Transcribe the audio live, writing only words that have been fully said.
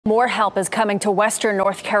More help is coming to Western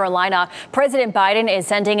North Carolina. President Biden is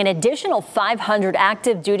sending an additional 500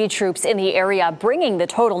 active duty troops in the area, bringing the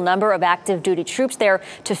total number of active duty troops there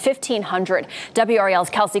to 1,500. WRAL's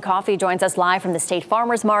Kelsey Coffey joins us live from the State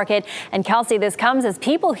Farmers Market. And Kelsey, this comes as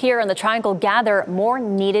people here in the Triangle gather more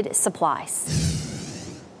needed supplies.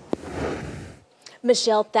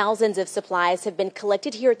 Michelle, thousands of supplies have been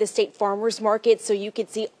collected here at the State Farmers Market, so you can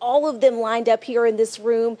see all of them lined up here in this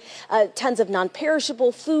room. Tons of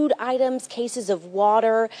non-perishable food items, cases of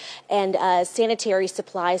water, and sanitary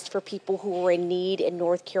supplies for people who are in need in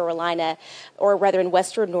North Carolina, or rather in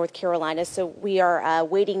Western North Carolina. So we are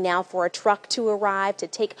waiting now for a truck to arrive to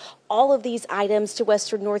take all of these items to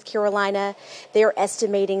Western North Carolina. They're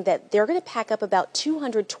estimating that they're going to pack up about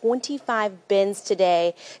 225 bins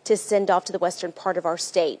today to send off to the western part of our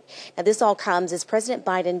state. Now, this all comes as President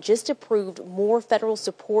Biden just approved more federal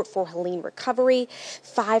support for Helene recovery.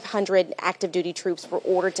 500 active duty troops were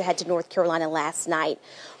ordered to head to North Carolina last night.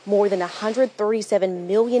 More than $137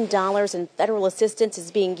 million in federal assistance is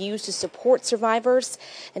being used to support survivors,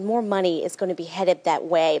 and more money is going to be headed that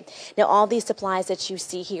way. Now, all these supplies that you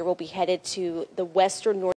see here will be headed to the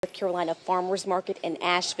Western North Carolina Farmers Market in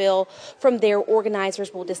Asheville. From there,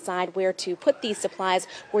 organizers will decide where to put these supplies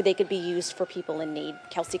where they could be used for people in need.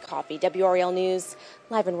 Kelsey Coffey, WRAL News,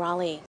 live in Raleigh.